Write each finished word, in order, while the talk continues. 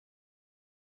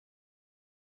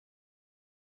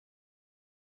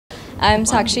I'm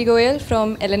Sakshi Goyal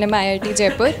from LNM IIT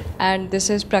Jaipur, and this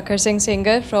is Prakhar Singh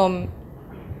Singer from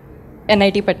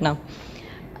NIT Patna.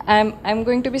 I'm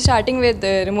going to be starting with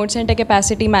the remote center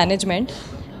capacity management.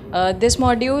 This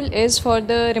module is for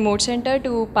the remote center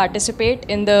to participate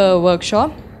in the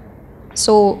workshop.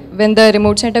 So when the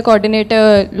remote center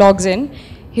coordinator logs in,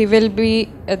 he will be,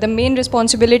 the main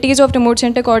responsibilities of remote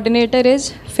center coordinator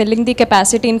is filling the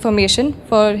capacity information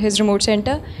for his remote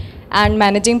center and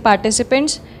managing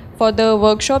participants for the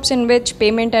workshops in which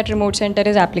payment at remote center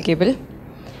is applicable.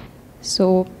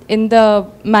 So in the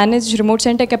managed remote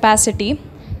center capacity,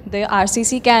 the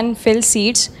RCC can fill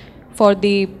seats for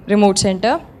the remote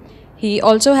center. He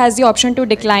also has the option to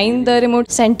decline the remote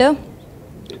center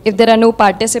if there are no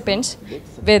participants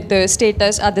with the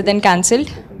status other than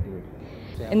cancelled.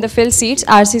 In the fill seats,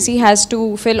 RCC has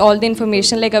to fill all the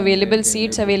information like available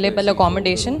seats, available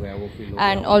accommodation,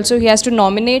 and also he has to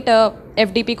nominate a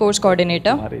FDP course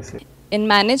coordinator. In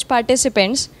managed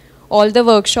participants, all the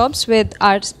workshops with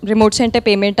our remote center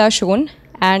payment are shown,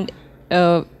 and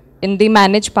in the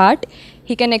managed part,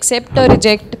 he can accept or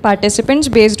reject participants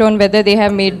based on whether they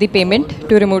have made the payment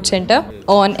to remote center.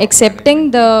 On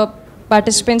accepting, the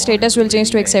participant status will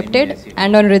change to accepted,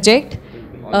 and on reject,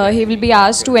 he will be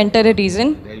asked to enter a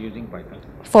reason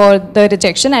for the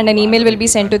rejection, and an email will be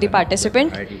sent to the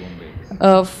participant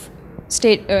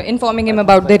informing him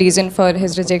about the reason for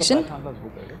his rejection.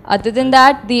 Other than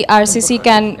that, the RCC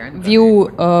can view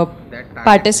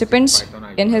participants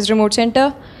in his remote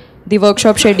center, the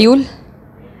workshop schedule,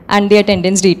 and the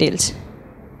attendance details.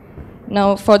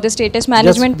 Now, for the status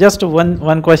management... Just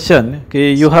one question.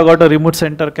 Okay, you have got a remote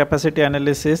center capacity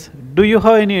analysis. Do you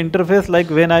have any interface like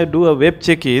when I do a web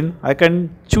check-in, I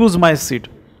can choose my seat?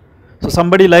 So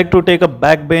somebody like to take a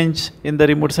back bench in the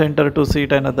remote center to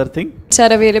seat another thing?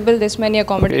 Are available this many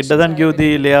accommodations. It doesn't give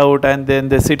the layout and then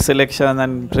the seat selection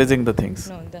and pressing the things.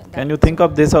 No, can you think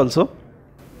of this also?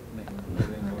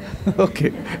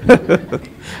 Okay.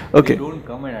 Okay. Don't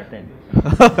come and attend.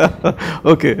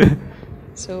 Okay.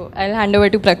 So I'll hand over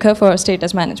to Prakhar for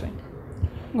status management.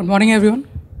 Good morning, everyone.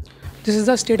 This is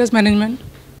the status management.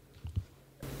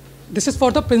 This is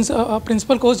for the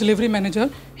principal course delivery manager.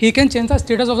 He can change the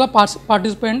status of the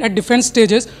participant at different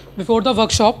stages before the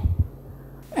workshop.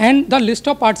 And the list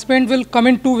of participants will come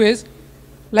in two ways.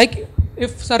 Like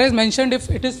if Sir has mentioned,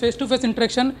 if it is face-to-face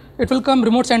interaction, it will come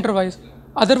remote center-wise.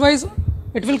 Otherwise,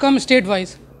 it will come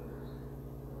state-wise.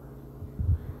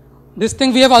 This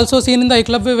thing we have also seen in the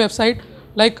eClubway website.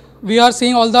 Like we are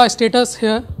seeing all the status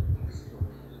here.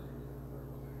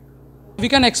 We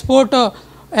can export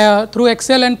through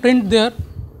Excel and print there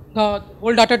the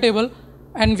whole data table,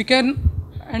 and we can,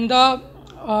 and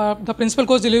the principal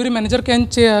course delivery manager can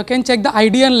check the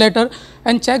ID and letter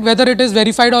and check whether it is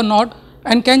verified or not,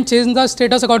 and can change the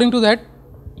status according to that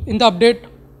in the update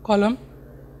column.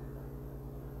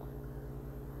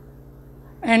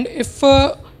 And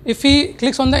if he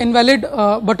clicks on the invalid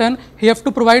button, he has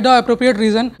to provide the appropriate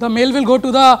reason. The mail will go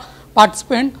to the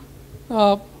participant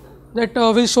that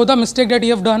will show the mistake that he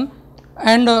have done.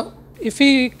 And if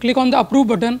he click on the approve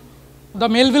button, the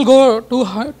mail will go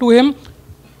to him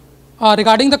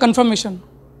regarding the confirmation.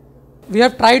 We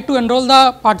have tried to enroll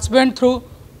the participant through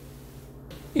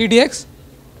EDX,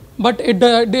 but it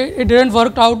didn't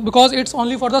work out because it's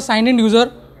only for the signed-in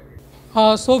user.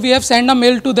 So we have sent a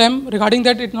mail to them regarding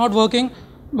that it's not working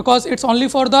because it's only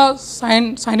for the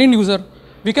sign-in user.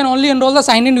 We can only enroll the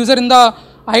sign-in user in the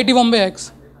IIT Bombay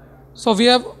X. So we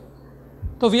have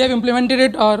implemented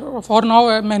it for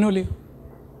now manually.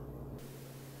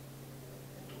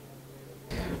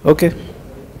 Okay,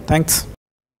 thanks.